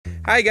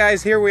Hi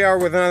guys, here we are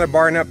with another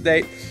barn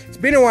update. It's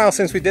been a while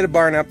since we did a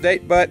barn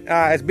update, but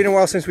it's been a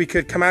while since we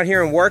could come out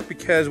here and work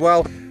because,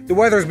 well, the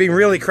weather's been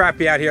really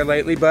crappy out here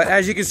lately. But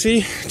as you can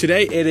see,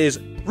 today it is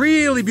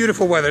really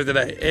beautiful weather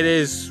today. It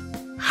is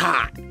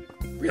hot,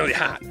 really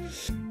hot.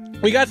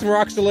 We got some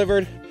rocks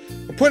delivered,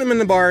 we're putting them in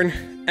the barn,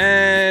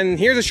 and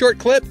here's a short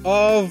clip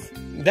of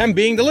them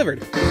being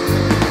delivered.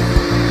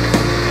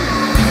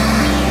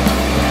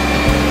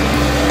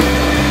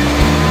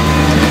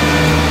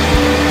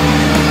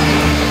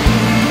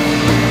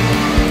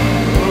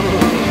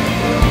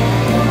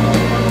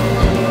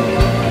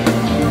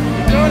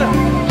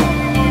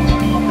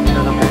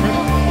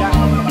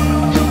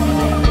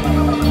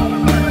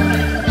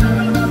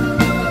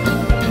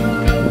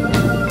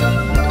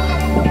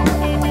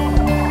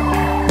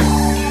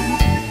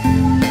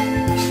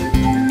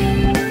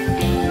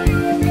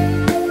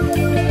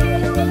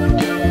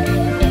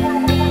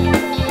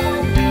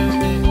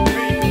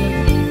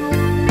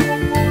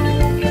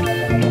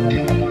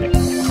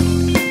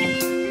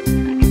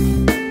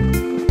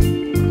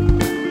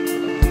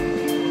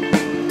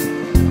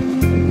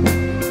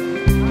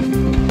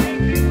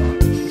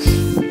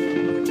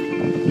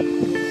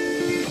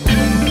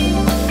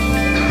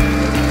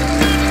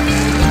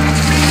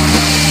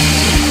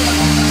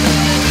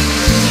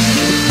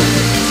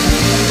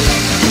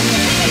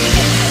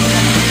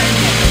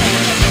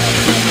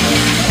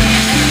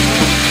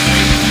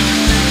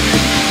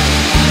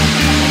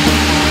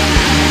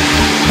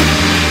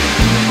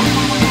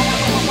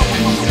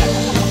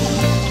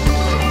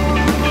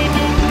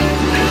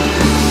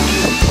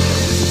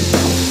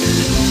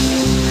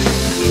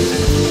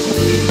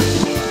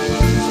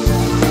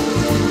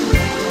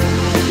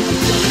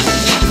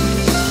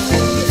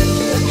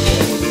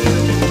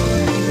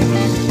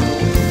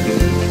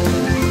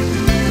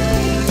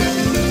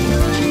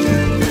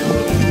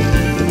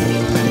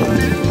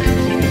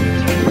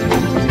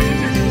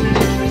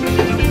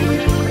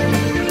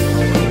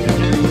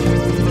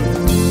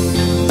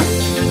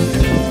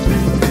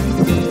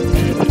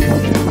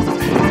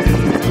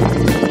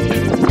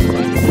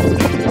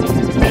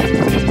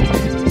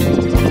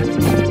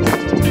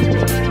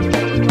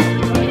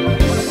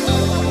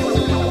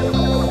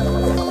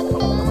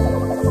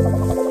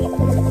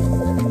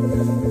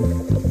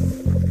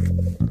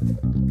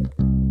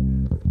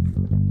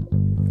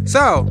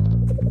 So,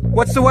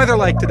 what's the weather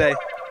like today?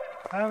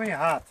 Very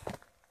hot.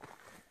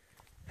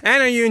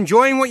 And are you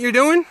enjoying what you're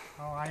doing?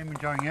 Oh, I am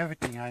enjoying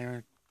everything.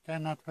 I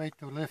cannot wait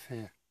to live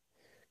here.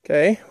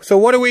 Okay, so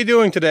what are we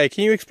doing today?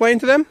 Can you explain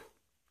to them?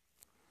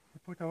 We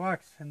put the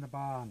rocks in the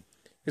barn.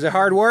 Is it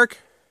hard work?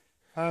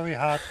 Very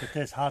hot with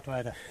this hot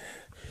weather.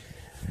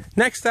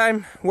 Next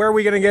time, where are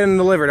we going to get them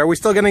delivered? Are we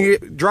still going to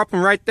drop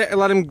them right there,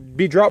 let them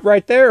be dropped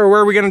right there, or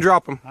where are we going to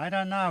drop them? I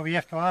don't know. We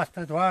have to ask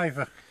the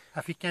driver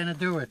if he can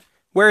do it.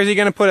 Where is he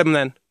going to put them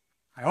then?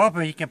 I hope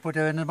he can put it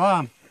in the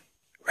barn.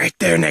 Right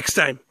there next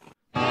time.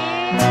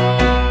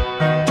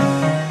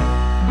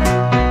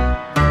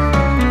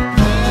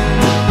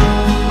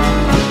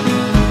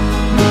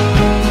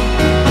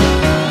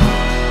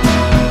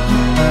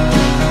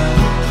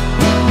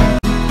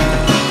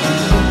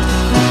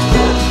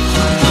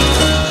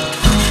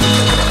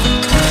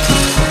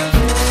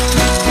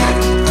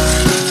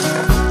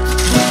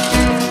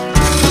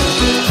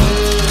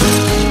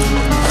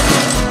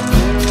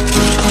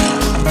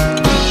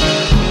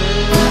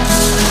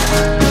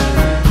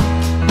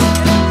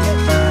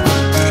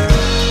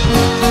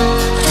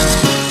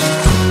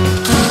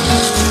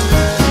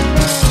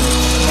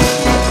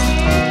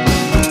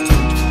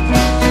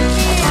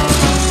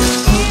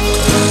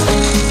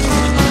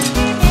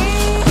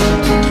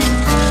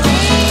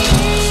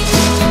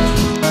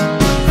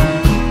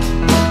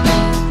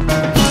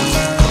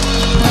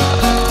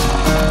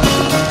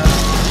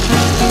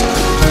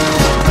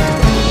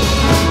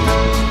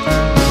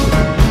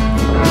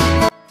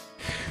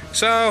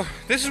 So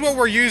this is what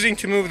we're using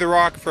to move the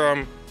rock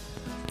from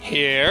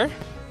here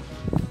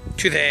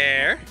to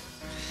there.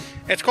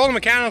 It's called a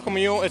mechanical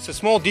mule. It's a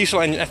small diesel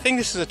engine. I think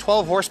this is a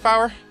 12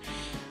 horsepower.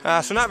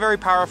 So not very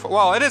powerful.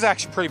 Well, it is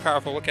actually pretty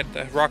powerful. Look at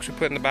the rocks we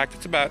put in the back.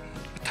 That's about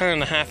 1.5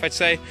 tons, I'd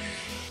say.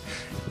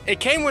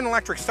 It came with an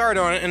electric start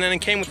on it, and then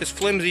it came with this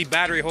flimsy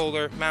battery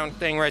holder mount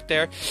thing right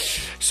there.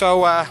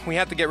 So we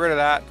had to get rid of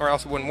that, or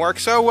else it wouldn't work.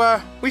 So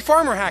we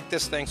farmer hacked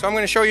this thing. So I'm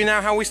going to show you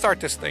now how we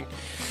start this thing.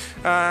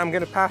 I'm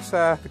going to pass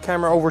the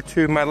camera over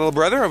to my little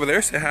brother over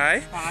there. Say hi.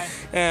 Hi.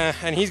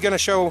 And he's going to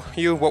show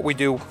you what we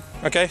do.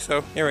 Okay,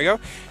 so here we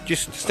go.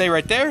 Just stay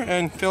right there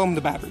and film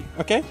the battery.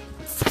 Okay?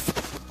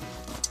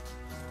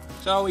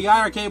 So we got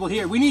our cable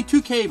here. We need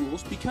 2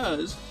 cables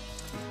because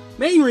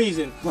main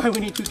reason why we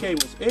need 2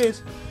 cables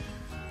is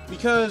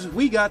because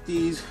we got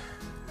these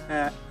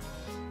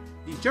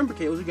jumper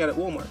cables we got at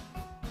Walmart.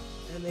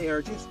 And they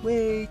are just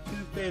way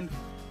too thin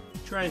to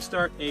try and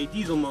start a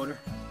diesel motor.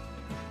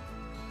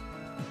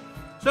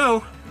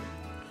 So,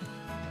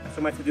 that's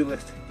on my to-do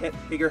list. Get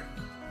bigger.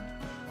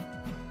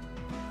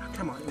 Oh,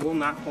 come on, it will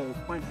not hold.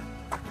 Why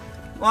not?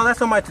 Well,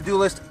 that's on my to-do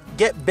list.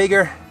 Get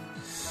bigger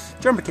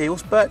jumper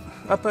cables, but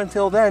up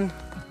until then,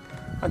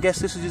 I guess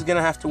this is just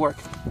gonna have to work.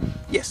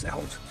 Yes, that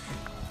holds.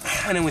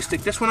 And then we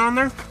stick this one on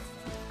there.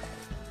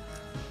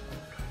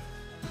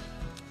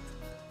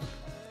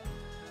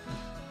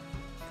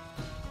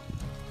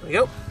 There we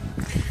go.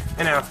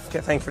 And now, okay,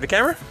 thanks for the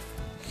camera.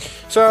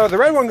 So the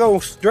red one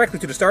goes directly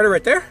to the starter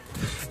right there,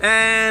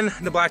 and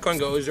the black one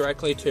goes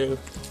directly to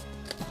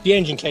the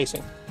engine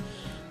casing.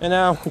 And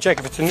now we check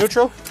if it's in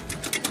neutral.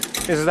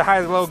 This is the high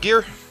and low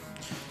gear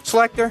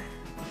selector.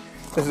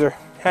 This is our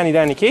handy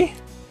dandy key.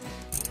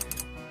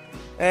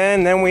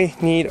 And then we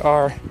need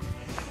our,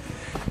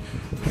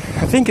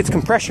 I think it's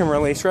compression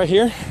release right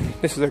here.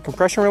 This is our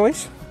compression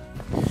release.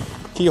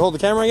 Can you hold the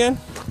camera again?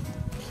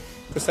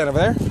 Just that over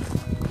there.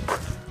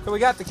 So we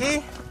got the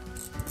key.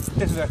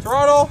 This is our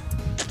throttle.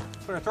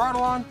 Put our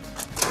throttle on.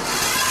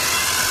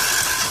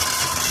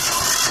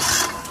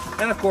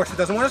 And of course it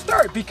doesn't want to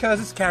start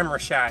because it's camera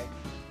shy.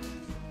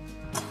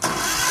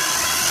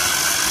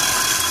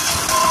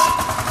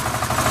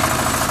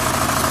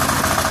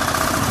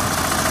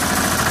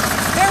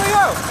 There we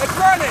go, it's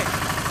running.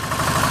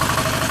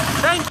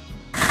 Thank you.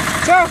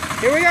 So,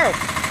 here we go.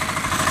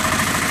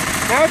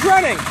 Now it's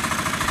running.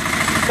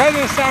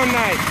 Doesn't it sound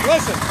nice?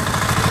 Listen.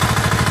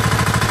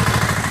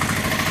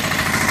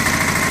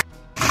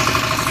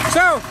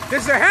 So,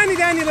 this is a handy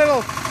dandy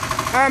little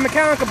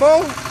mechanical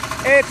bull.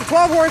 It's a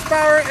 12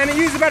 horsepower and it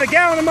uses about a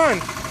gallon a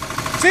month.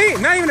 See,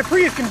 not even a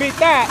Prius can beat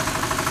that.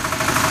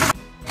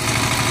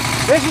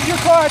 This is your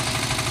clutch,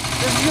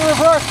 this is your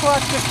reverse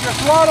clutch, this is your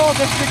throttle,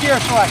 this is your gear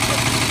selection.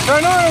 So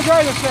in order to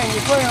drive this thing,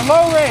 you put it in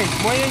low range,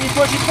 when you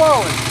push it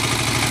forward.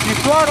 You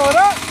throttle it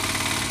up,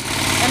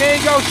 and then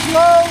you go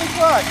slowly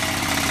clutch.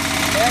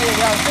 There you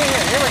go, see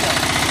here we go.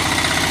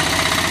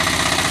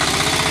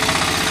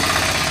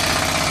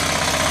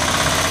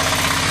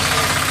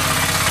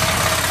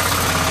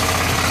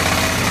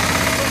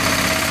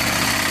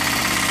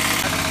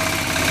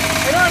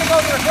 In order to go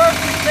to reverse,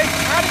 we take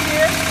it out of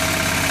gear,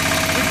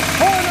 we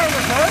pull in our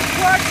reverse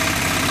clutch,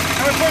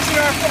 and we're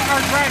pushing our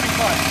driving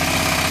clutch.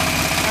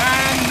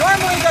 And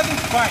normally it doesn't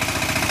spike.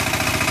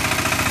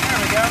 There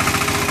we go.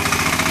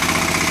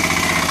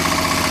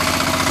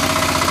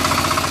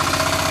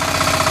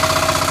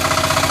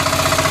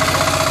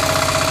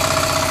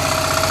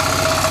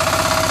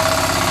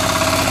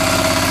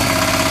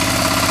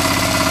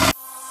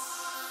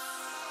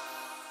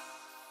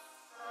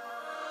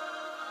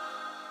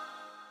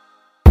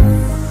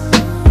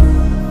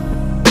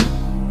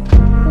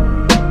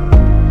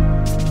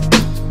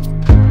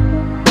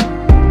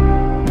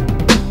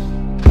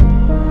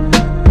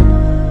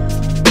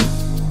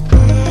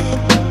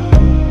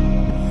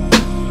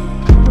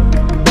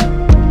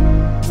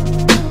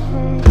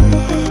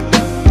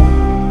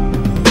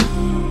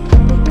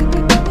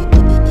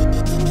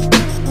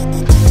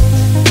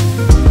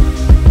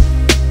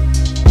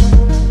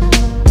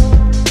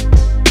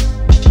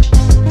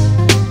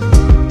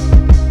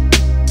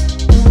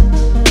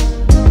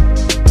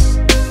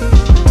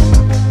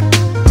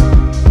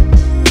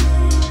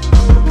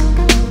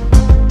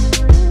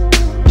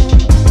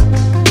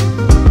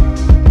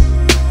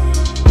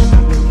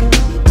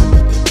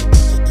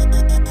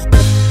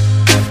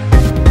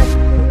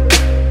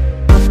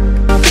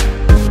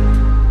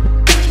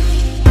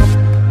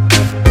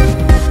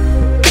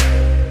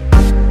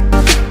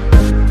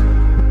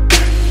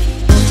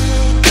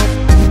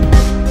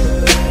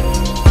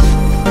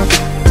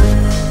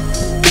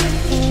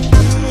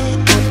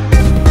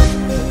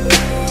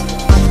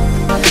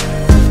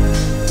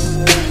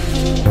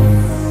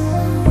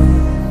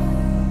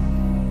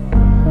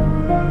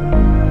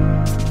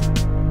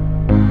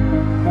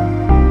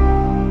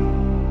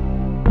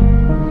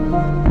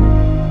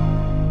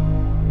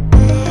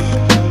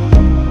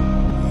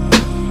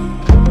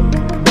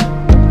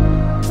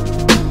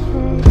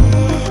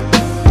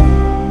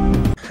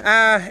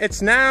 It's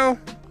now,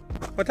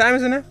 what time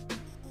is it now?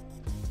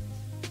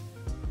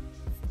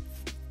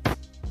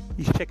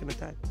 He's checking the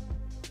time.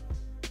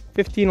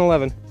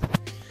 15:11.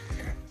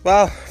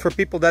 Well, for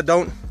people that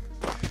don't,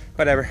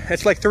 whatever,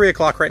 it's like 3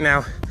 o'clock right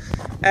now.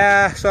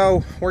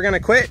 So we're gonna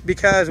quit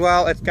because,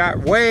 well, it got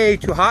way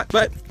too hot,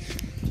 but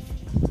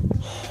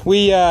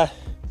we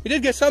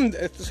did get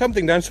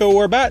something done, so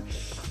we're about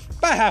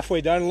halfway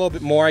done, a little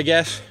bit more, I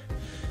guess,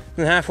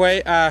 than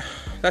halfway.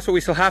 That's what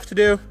we still have to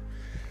do.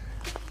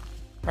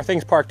 Our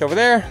thing's parked over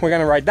there. We're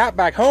gonna ride that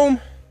back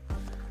home.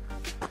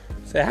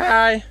 Say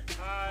hi.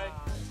 Hi.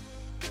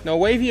 No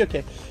wavy?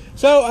 Okay.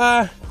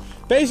 So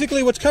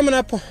basically what's coming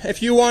up,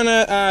 if you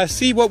wanna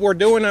see what we're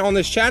doing on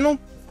this channel,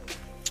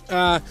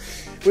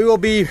 we will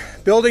be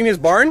building this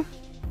barn.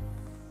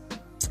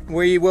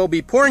 We will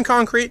be pouring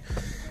concrete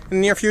in the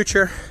near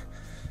future,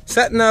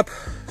 setting up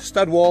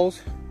stud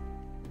walls.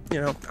 You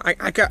know,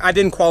 I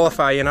didn't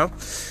qualify, you know.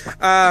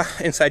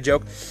 Inside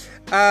joke.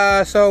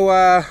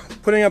 So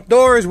putting up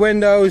doors,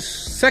 windows,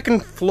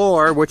 second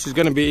floor, which is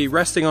going to be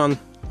resting on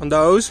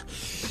those.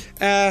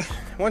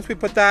 Once we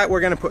put that,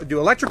 we're going to do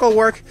electrical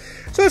work.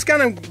 So it's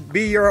going to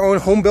be your own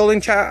home building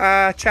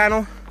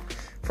channel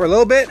for a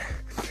little bit.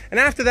 And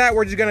after that,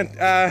 we're just going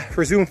to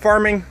resume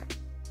farming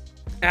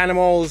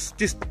animals,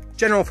 just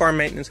general farm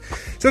maintenance.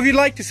 So if you'd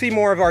like to see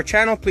more of our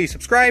channel, please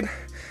subscribe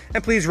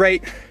and please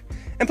rate.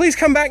 And please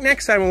come back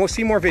next time and we'll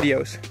see more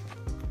videos.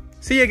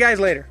 See you guys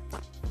later.